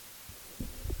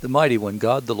The mighty one,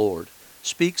 God the Lord,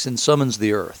 speaks and summons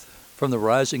the earth, from the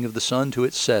rising of the sun to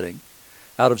its setting.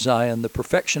 Out of Zion, the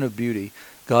perfection of beauty,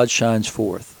 God shines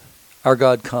forth. Our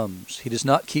God comes. He does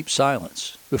not keep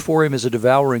silence. Before him is a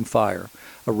devouring fire,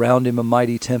 around him a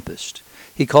mighty tempest.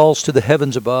 He calls to the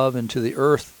heavens above and to the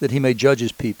earth that he may judge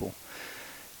his people.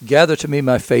 Gather to me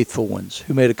my faithful ones,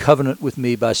 who made a covenant with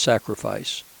me by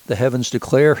sacrifice. The heavens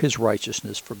declare his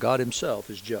righteousness, for God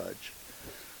himself is judge.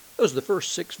 Those are the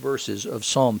first 6 verses of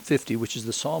Psalm 50, which is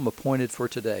the psalm appointed for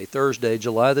today, Thursday,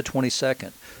 July the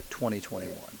 22nd,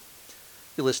 2021.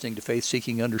 You're listening to Faith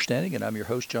Seeking Understanding, and I'm your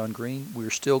host, John Green. We're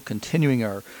still continuing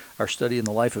our study in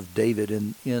the life of David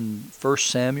in 1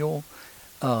 Samuel,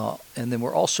 and then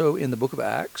we're also in the book of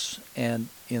Acts and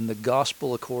in the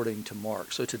Gospel according to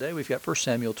Mark. So today we've got 1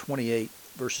 Samuel 28,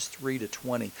 verses 3 to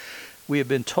 20. We have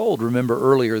been told, remember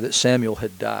earlier, that Samuel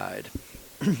had died.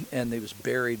 And he was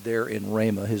buried there in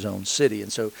Ramah, his own city.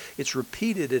 And so it's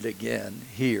repeated it again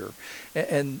here.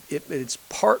 And it's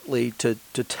partly to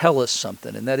tell us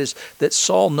something, and that is that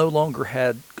Saul no longer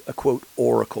had a, quote,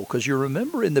 oracle. Because you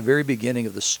remember in the very beginning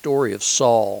of the story of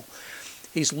Saul,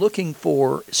 he's looking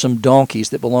for some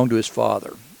donkeys that belong to his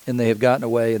father, and they have gotten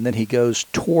away, and then he goes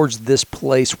towards this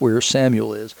place where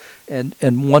Samuel is. And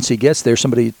once he gets there,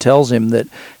 somebody tells him that,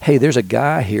 hey, there's a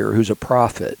guy here who's a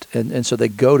prophet. And so they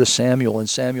go to Samuel, and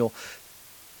Samuel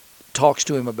talks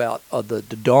to him about the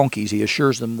donkeys. He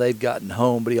assures them they've gotten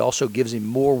home, but he also gives him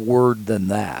more word than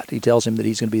that. He tells him that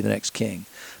he's going to be the next king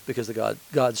because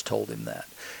God's told him that.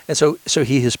 And so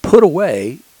he has put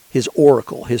away his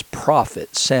oracle, his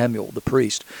prophet, Samuel, the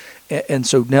priest. And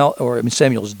so now,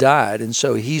 Samuel's died, and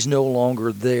so he's no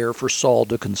longer there for Saul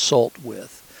to consult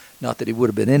with. Not that he would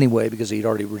have been anyway, because he'd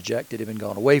already rejected him and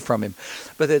gone away from him.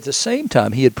 But at the same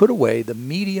time, he had put away the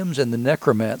mediums and the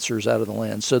necromancers out of the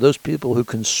land. So those people who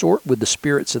consort with the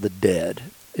spirits of the dead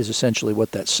is essentially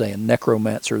what that's saying.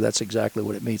 Necromancer, that's exactly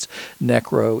what it means.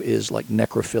 Necro is like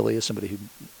necrophilia, somebody who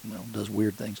does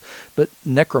weird things. But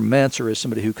necromancer is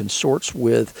somebody who consorts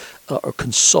with or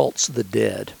consults the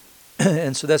dead.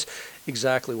 And so that's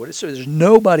exactly what it is. So there's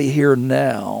nobody here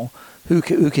now who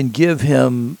can give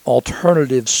him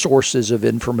alternative sources of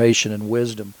information and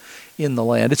wisdom in the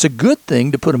land. It's a good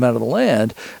thing to put him out of the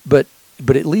land, but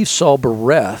it leaves Saul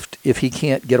bereft if he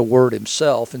can't get a word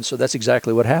himself. And so that's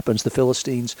exactly what happens. The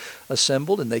Philistines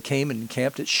assembled, and they came and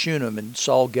encamped at Shunem, and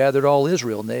Saul gathered all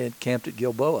Israel, and they encamped at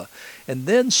Gilboa. And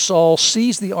then Saul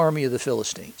sees the army of the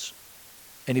Philistines,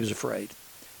 and he was afraid.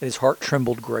 And his heart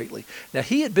trembled greatly. Now,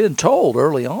 he had been told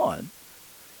early on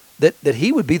that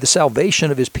he would be the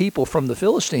salvation of his people from the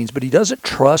Philistines, but he doesn't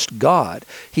trust God.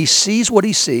 He sees what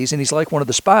he sees, and he's like one of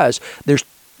the spies.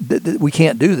 We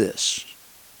can't do this.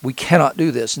 We cannot do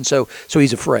this. And so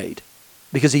he's afraid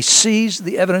because he sees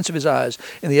the evidence of his eyes,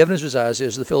 and the evidence of his eyes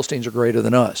is the Philistines are greater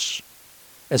than us.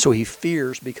 And so he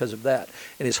fears because of that,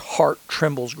 and his heart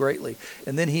trembles greatly.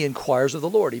 And then he inquires of the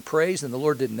Lord. He prays, and the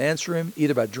Lord didn't answer him,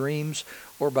 either by dreams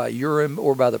or by Urim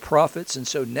or by the prophets. And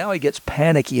so now he gets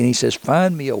panicky, and he says,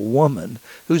 find me a woman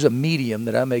who's a medium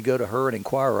that I may go to her and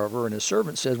inquire of her. And his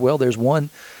servant says, well, there's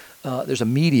a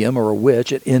medium or a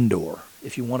witch at Endor,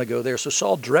 if you want to go there. So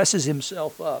Saul dresses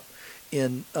himself up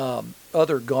in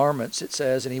other garments, it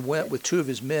says, and he went with 2 of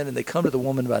his men, and they come to the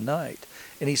woman by night.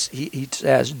 And he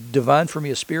says, divine for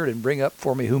me a spirit, and bring up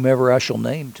for me whomever I shall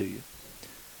name to you.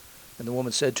 And the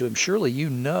woman said to him, surely you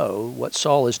know what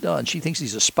Saul has done. She thinks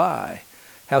he's a spy,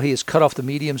 how he has cut off the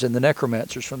mediums and the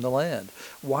necromancers from the land.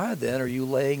 Why then are you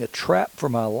laying a trap for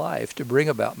my life to bring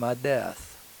about my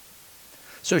death?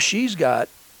 So she's got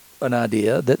an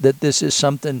idea that this is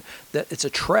something, that it's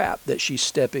a trap that she's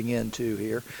stepping into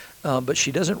here. But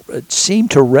she doesn't seem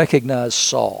to recognize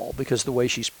Saul because the way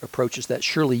she approaches that.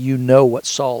 Surely you know what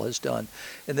Saul has done.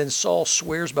 And then Saul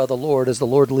swears by the Lord, as the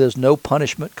Lord lives, no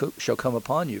punishment shall come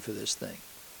upon you for this thing.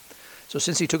 So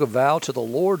since he took a vow to the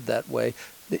Lord that way,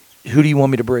 who do you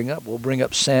want me to bring up? We'll bring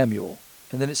up Samuel.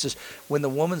 And then it says, when the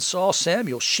woman saw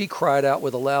Samuel, she cried out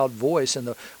with a loud voice. And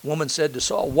the woman said to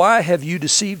Saul, why have you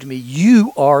deceived me?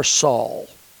 You are Saul.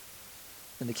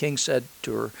 And the king said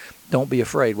to her, don't be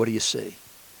afraid. What do you see?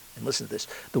 And listen to this.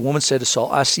 The woman said to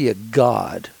Saul, I see a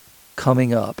God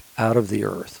coming up out of the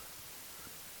earth.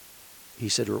 He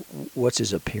said to her, what's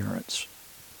his appearance?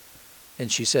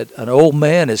 And she said, an old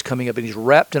man is coming up, and he's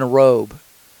wrapped in a robe.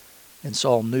 And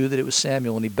Saul knew that it was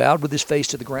Samuel, and he bowed with his face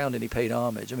to the ground, and he paid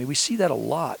homage. I mean, we see that a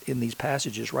lot in these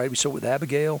passages, right? We saw it with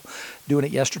Abigail, doing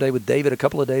it yesterday with David a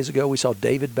couple of days ago. We saw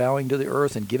David bowing to the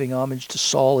earth and giving homage to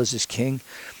Saul as his king.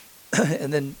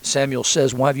 And then Samuel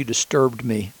says, why have you disturbed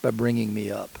me by bringing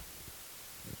me up?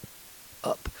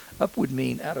 Up would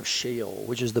mean out of Sheol,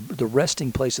 which is the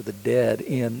resting place of the dead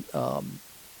in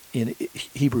in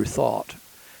Hebrew thought.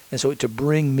 And so to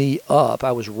bring me up,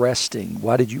 I was resting.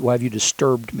 Why have you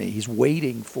disturbed me? He's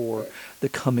waiting for the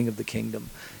coming of the kingdom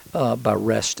by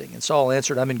resting. And Saul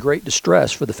answered, I'm in great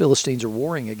distress, for the Philistines are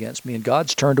warring against me, and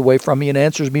God's turned away from me and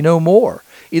answers me no more,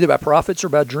 either by prophets or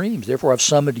by dreams. Therefore I've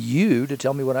summoned you to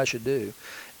tell me what I should do.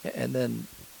 And then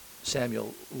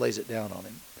Samuel lays it down on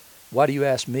him. Why do you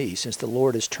ask me, since the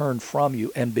Lord has turned from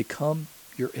you and become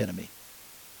your enemy?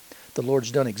 The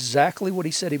Lord's done exactly what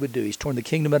he said he would do. He's torn the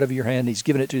kingdom out of your hand. He's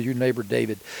given it to your neighbor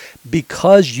David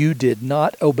because you did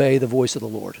not obey the voice of the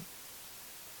Lord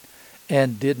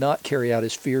and did not carry out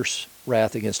his fierce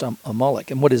wrath against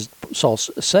Amalek. And what does Saul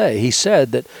say? He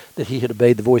said that he had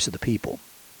obeyed the voice of the people.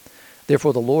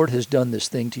 Therefore, the Lord has done this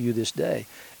thing to you this day.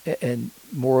 And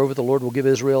moreover, the Lord will give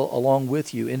Israel along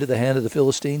with you into the hand of the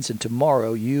Philistines, and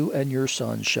tomorrow you and your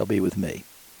sons shall be with me.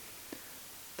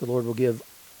 The Lord will give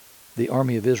the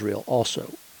army of Israel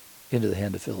also into the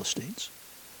hand of Philistines.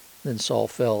 Then Saul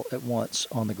fell at once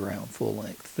on the ground, full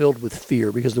length, filled with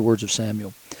fear because of the words of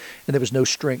Samuel. And there was no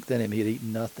strength in him. He had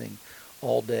eaten nothing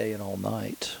all day and all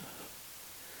night.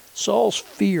 Saul's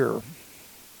fear,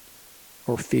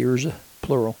 or fears,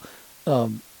 plural,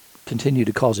 continued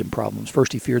to cause him problems.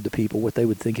 First, he feared the people, what they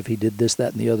would think if he did this,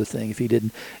 that, and the other thing. If he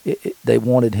didn't, they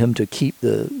wanted him to keep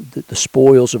the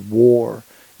spoils of war,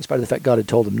 in spite of the fact God had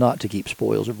told him not to keep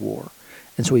spoils of war.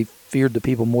 And so he feared the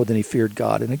people more than he feared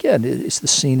God. And again, it's the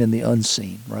seen and the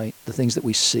unseen, right? The things that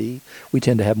we see, we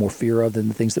tend to have more fear of than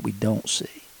the things that we don't see.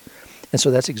 And so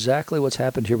that's exactly what's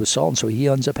happened here with Saul. And so he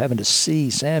ends up having to see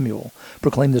Samuel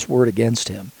proclaim this word against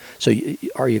him. So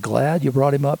are you glad you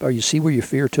brought him up? Are you see where your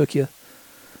fear took you?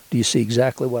 Do you see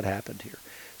exactly what happened here?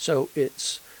 So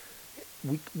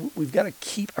we've got to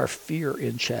keep our fear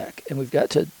in check, and we've got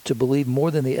to believe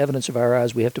more than the evidence of our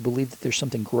eyes. We have to believe that there's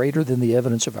something greater than the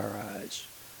evidence of our eyes.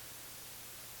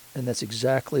 And that's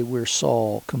exactly where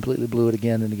Saul completely blew it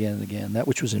again and again and again. That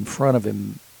which was in front of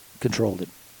him controlled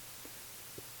him.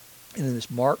 And in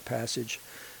this Mark passage,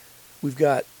 we've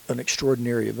got an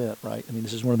extraordinary event, right? I mean,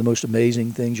 this is one of the most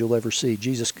amazing things you'll ever see.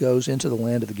 Jesus goes into the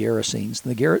land of the Gerasenes.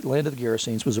 And the land of the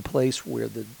Gerasenes was a place where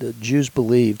the Jews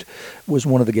believed was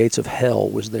one of the gates of hell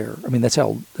was there. I mean, that's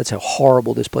how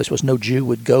horrible this place was. No Jew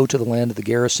would go to the land of the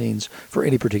Gerasenes for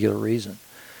any particular reason.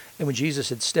 And when Jesus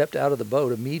had stepped out of the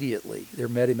boat, immediately there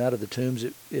met him out of the tombs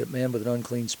a man with an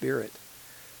unclean spirit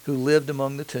who lived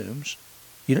among the tombs.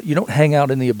 You don't hang out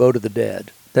in the abode of the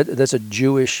dead. That's a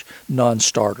Jewish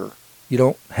non-starter. You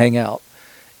don't hang out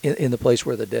in the place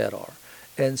where the dead are.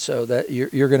 And so that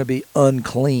you're going to be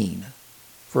unclean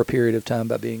for a period of time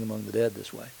by being among the dead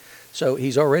this way. So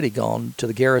he's already gone to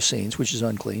the Gerasenes, which is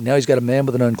unclean. Now he's got a man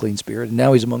with an unclean spirit, and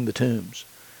now he's among the tombs.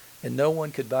 And no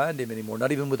one could bind him anymore,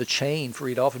 not even with a chain, for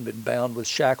he'd often been bound with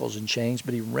shackles and chains,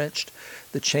 but he wrenched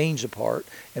the chains apart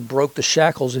and broke the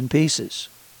shackles in pieces.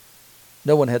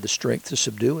 No one had the strength to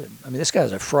subdue him. I mean, this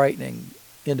guy's a frightening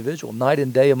individual. Night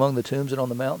and day among the tombs and on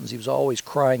the mountains, he was always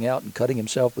crying out and cutting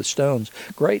himself with stones.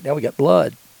 Great, now we got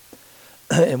blood.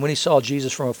 And when he saw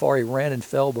Jesus from afar, he ran and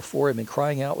fell before him, and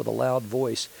crying out with a loud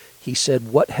voice, he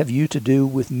said, "What have you to do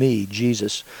with me,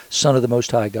 Jesus, Son of the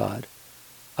Most High God?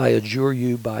 I adjure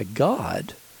you by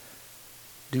God,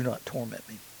 do not torment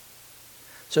me."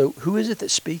 So who is it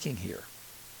that's speaking here?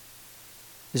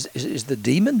 Is the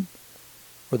demon?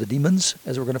 Or the demons,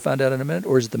 as we're going to find out in a minute,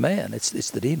 or is it the man? It's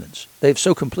the demons. They've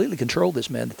so completely controlled this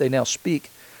man that they now speak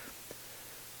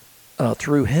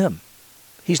through him.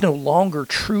 He's no longer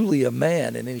truly a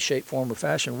man in any shape, form, or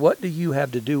fashion. What do you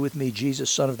have to do with me, Jesus,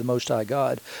 Son of the Most High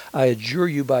God? I adjure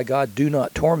you by God, do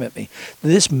not torment me.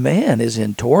 This man is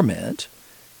in torment.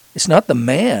 It's not the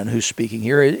man who's speaking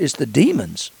here. It's the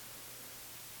demons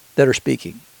that are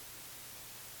speaking.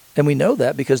 And we know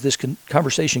that because this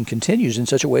conversation continues in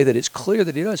such a way that it's clear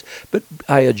that he does. But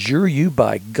I adjure you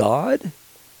by God,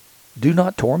 do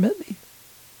not torment me.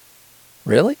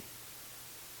 Really?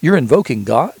 You're invoking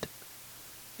God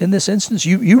in this instance?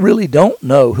 You really don't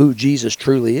know who Jesus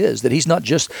truly is, that he's not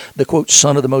just the, quote,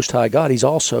 Son of the Most High God, he's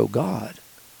also God.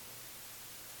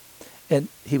 And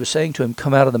he was saying to him,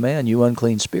 come out of the man, you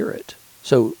unclean spirit.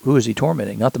 So who is he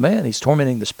tormenting? Not the man, he's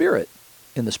tormenting the spirit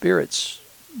in the spirit's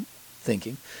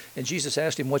thinking. And Jesus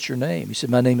asked him, what's your name? He said,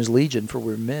 my name is Legion, for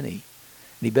we're many. And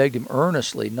he begged him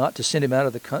earnestly not to send them out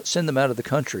of the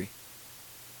country.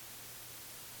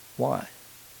 Why?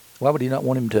 Why would he not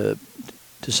want him to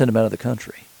send them out of the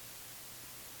country?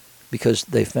 Because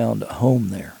they found a home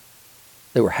there.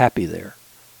 They were happy there.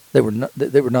 They were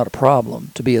not a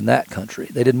problem to be in that country.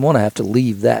 They didn't want to have to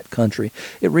leave that country.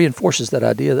 It reinforces that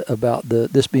idea about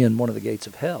this being one of the gates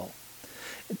of hell.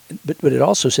 But it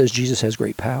also says Jesus has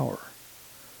great power.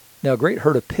 Now a great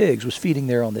herd of pigs was feeding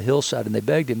there on the hillside, and they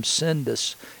begged him, "Send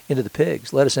us into the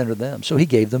pigs, let us enter them." So he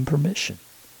gave them permission.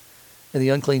 And the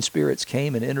unclean spirits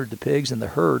came and entered the pigs, and the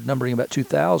herd, numbering about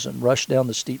 2,000, rushed down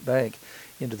the steep bank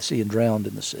into the sea and drowned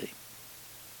in the sea.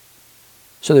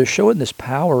 So they're showing this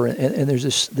power, and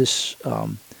there's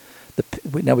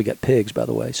now we got pigs, by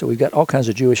the way. So we've got all kinds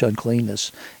of Jewish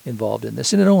uncleanness involved in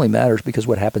this, and it only matters because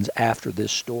what happens after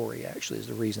this story actually is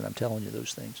the reason I'm telling you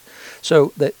those things.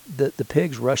 So the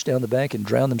pigs rush down the bank and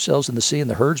drown themselves in the sea, and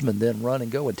the herdsmen then run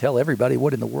and go and tell everybody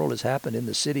what in the world has happened in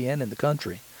the city and in the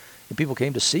country. And people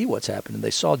came to see what's happened, and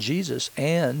they saw Jesus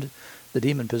and the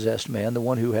demon-possessed man, the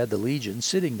one who had the legion,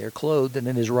 sitting there clothed and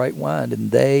in his right mind,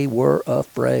 and they were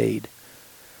afraid.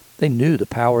 They knew the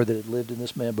power that had lived in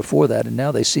this man before that, and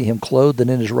now they see him clothed and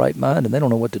in his right mind, and they don't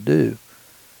know what to do.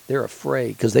 They're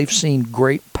afraid because they've seen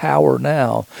great power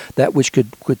now, that which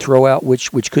could throw out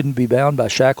which couldn't be bound by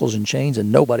shackles and chains,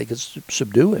 and nobody could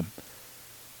subdue him.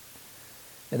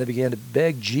 And they began to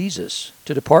beg Jesus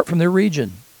to depart from their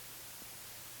region.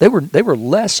 They were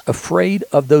less afraid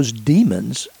of those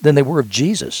demons than they were of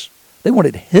Jesus. They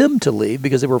wanted him to leave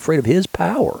because they were afraid of his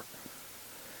power.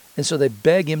 And so they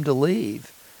beg him to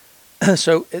leave.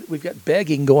 So we've got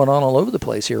begging going on all over the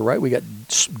place here, right? We got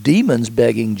demons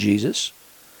begging Jesus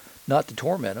not to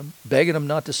torment him, begging him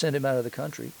not to send him out of the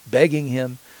country, begging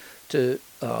him to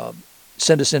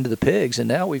send us into the pigs. And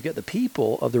now we've got the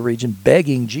people of the region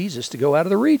begging Jesus to go out of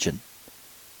the region.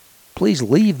 Please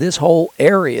leave this whole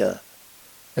area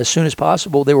as soon as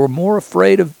possible. They were more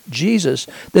afraid of Jesus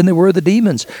than they were of the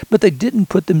demons, but they didn't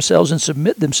put themselves and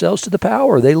submit themselves to the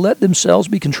power. They let themselves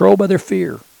be controlled by their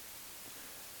fear.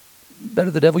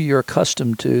 Better the devil you're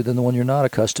accustomed to than the one you're not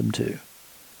accustomed to.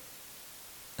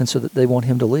 And so that they want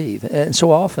him to leave. And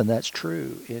so often that's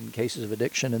true in cases of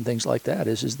addiction and things like that,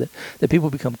 is that people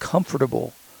become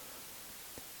comfortable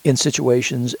in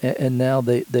situations, and now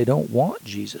they don't want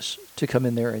Jesus to come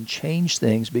in there and change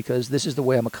things because this is the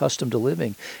way I'm accustomed to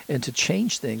living. And to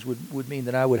change things would mean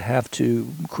that I would have to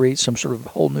create some sort of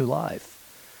whole new life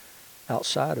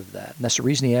outside of that. And that's the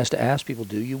reason he has to ask people,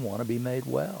 do you want to be made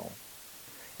well?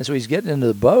 And so he's getting into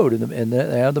the boat, and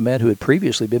now the man who had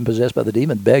previously been possessed by the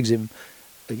demon begs him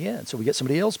again. So we get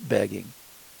somebody else begging,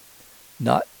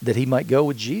 not that he might go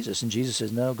with Jesus. And Jesus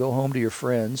says, no, go home to your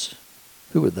friends.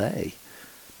 Who are they?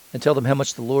 And tell them how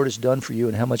much the Lord has done for you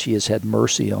and how much he has had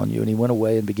mercy on you. And he went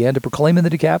away and began to proclaim in the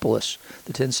Decapolis,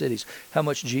 the 10 cities, how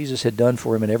much Jesus had done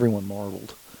for him, and everyone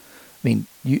marveled. I mean,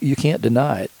 you can't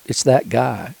deny it. It's that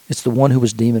guy. It's the one who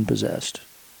was demon-possessed.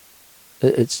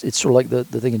 It's sort of like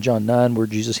the thing in John 9 where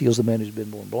Jesus heals the man who's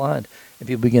been born blind. And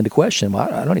people begin to question him. I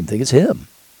don't even think it's him.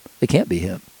 It can't be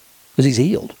him because he's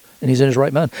healed and he's in his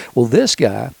right mind. Well, this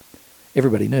guy,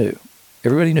 everybody knew.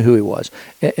 Everybody knew who he was,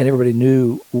 and everybody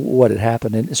knew what had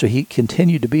happened. And so he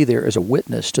continued to be there as a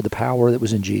witness to the power that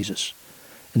was in Jesus.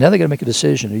 And now they got to make a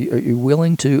decision. Are you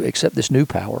willing to accept this new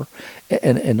power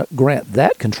and grant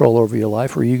that control over your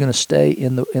life, or are you going to stay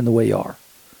in the way you are?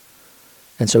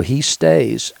 And so he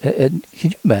stays. And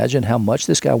can you imagine how much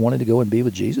this guy wanted to go and be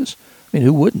with Jesus? I mean,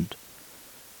 who wouldn't?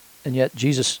 And yet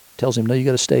Jesus tells him, no, you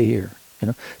got to stay here. You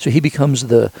know? So he becomes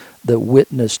the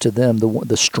witness to them,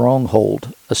 the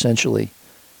stronghold, essentially,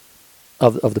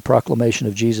 of the proclamation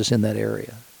of Jesus in that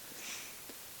area.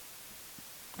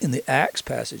 In the Acts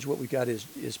passage, what we've got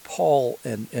is Paul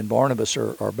and Barnabas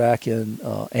are back in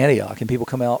Antioch, and people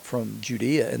come out from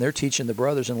Judea, and they're teaching the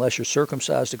brothers, unless you're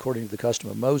circumcised according to the custom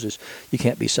of Moses, you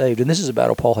can't be saved. And this is a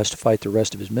battle Paul has to fight the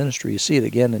rest of his ministry. You see it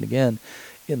again and again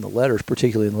in the letters,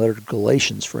 particularly in the letter to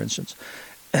Galatians, for instance.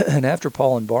 And after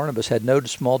Paul and Barnabas had no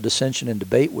small dissension and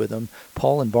debate with them,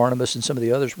 Paul and Barnabas and some of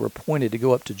the others were appointed to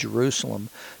go up to Jerusalem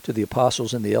to the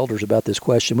apostles and the elders about this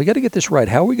question. We got to get this right.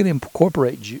 How are we going to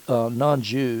incorporate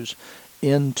non-Jews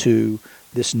into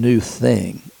this new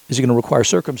thing? Is it going to require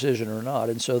circumcision or not?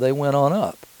 And so they went on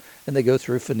up, and they go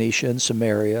through Phoenicia and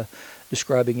Samaria,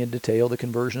 describing in detail the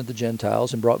conversion of the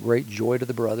Gentiles, and brought great joy to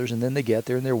the brothers. And then they get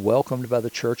there, and they're welcomed by the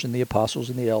church and the apostles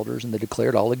and the elders, and they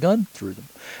declared all had gone through them.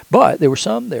 But there were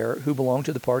some there who belonged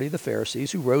to the party of the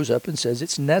Pharisees who rose up and says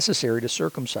it's necessary to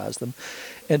circumcise them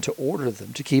and to order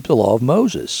them to keep the law of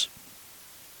Moses.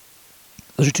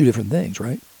 Those are two different things,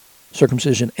 right?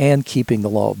 Circumcision and keeping the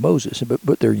law of Moses.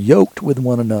 But they're yoked with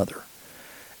one another.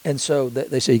 And so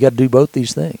they say you got to do both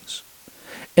these things.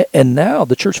 And now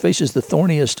the church faces the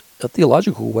thorniest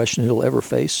theological question it'll ever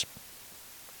face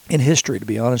in history, to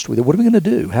be honest with you. What are we going to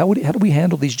do? How do we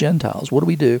handle these Gentiles? What do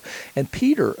we do? And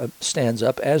Peter stands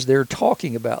up as they're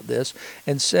talking about this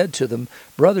and said to them,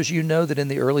 brothers, you know that in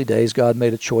the early days God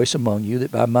made a choice among you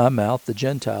that by my mouth the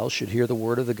Gentiles should hear the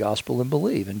word of the gospel and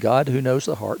believe. And God, who knows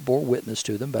the heart, bore witness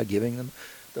to them by giving them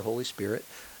the Holy Spirit,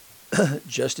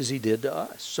 just as he did to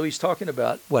us. So he's talking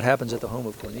about what happens at the home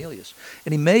of Cornelius.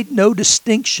 And he made no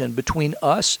distinction between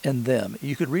us and them.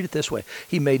 You could read it this way.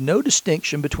 He made no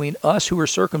distinction between us who are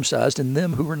circumcised and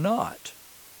them who are not,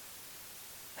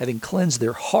 having cleansed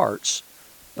their hearts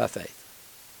by faith.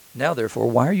 Now, therefore,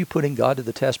 why are you putting God to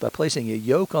the test by placing a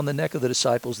yoke on the neck of the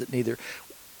disciples that neither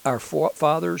our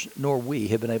fathers nor we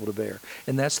have been able to bear?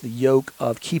 And that's the yoke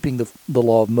of keeping the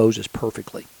law of Moses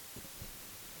perfectly.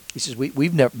 He says,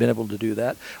 we've never been able to do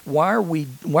that. Why are we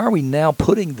now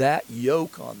putting that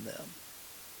yoke on them?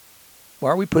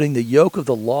 Why are we putting the yoke of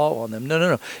the law on them? No.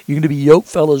 You're going to be yoke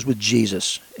fellows with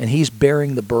Jesus, and he's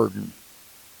bearing the burden.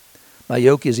 My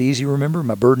yoke is easy, remember?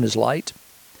 My burden is light.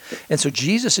 And so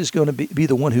Jesus is going to be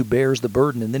the one who bears the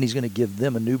burden, and then he's going to give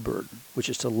them a new burden, which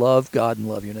is to love God and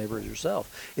love your neighbor as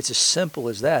yourself. It's as simple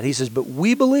as that. He says, but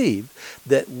we believe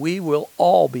that we will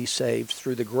all be saved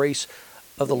through the grace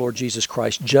of the Lord Jesus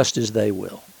Christ, just as they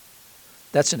will.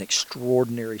 That's an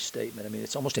extraordinary statement. I mean,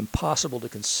 it's almost impossible to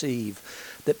conceive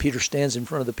that Peter stands in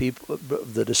front of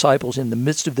the disciples in the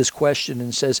midst of this question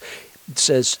and says,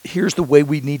 here's the way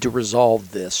we need to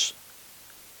resolve this.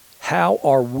 How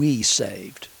are we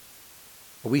saved?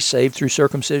 Are we saved through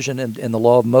circumcision and the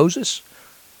law of Moses?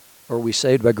 Or are we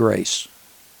saved by grace?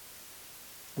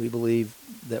 We believe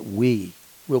that we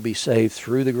will be saved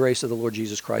through the grace of the Lord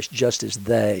Jesus Christ, just as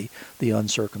they, the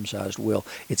uncircumcised, will.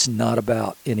 It's not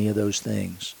about any of those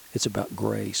things. It's about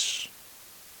grace.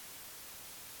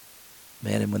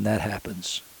 Man, and when that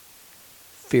happens,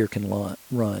 fear can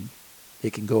run.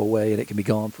 It can go away, and it can be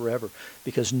gone forever,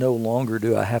 because no longer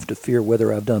do I have to fear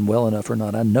whether I've done well enough or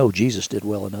not. I know Jesus did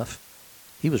well enough.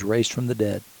 He was raised from the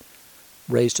dead,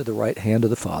 raised to the right hand of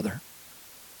the Father.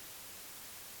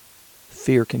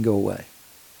 Fear can go away.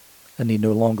 I need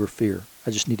no longer fear. I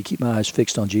just need to keep my eyes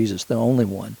fixed on Jesus. The only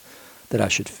one that I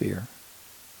should fear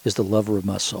is the lover of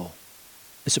my soul.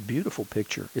 It's a beautiful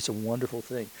picture. It's a wonderful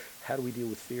thing. How do we deal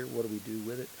with fear? What do we do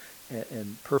with it?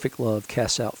 And perfect love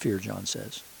casts out fear, John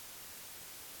says.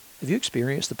 Have you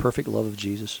experienced the perfect love of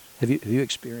Jesus? Have you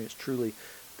experienced truly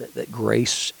that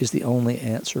grace is the only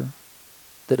answer?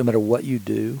 That no matter what you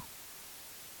do,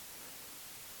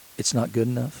 it's not good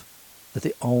enough? That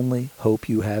the only hope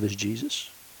you have is Jesus?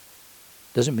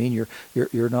 Doesn't mean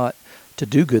you're not to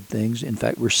do good things. In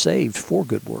fact, we're saved for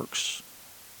good works.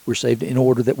 We're saved in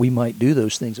order that we might do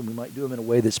those things, and we might do them in a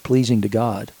way that's pleasing to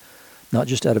God, not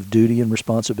just out of duty and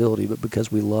responsibility, but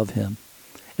because we love him.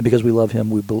 And because we love him,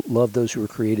 we love those who are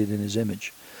created in his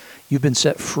image. You've been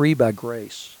set free by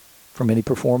grace from any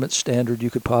performance standard you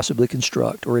could possibly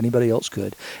construct, or anybody else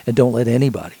could. And don't let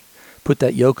anybody put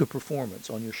that yoke of performance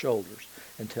on your shoulders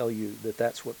and tell you that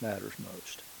that's what matters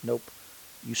most. Nope.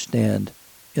 You stand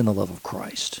in the love of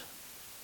Christ.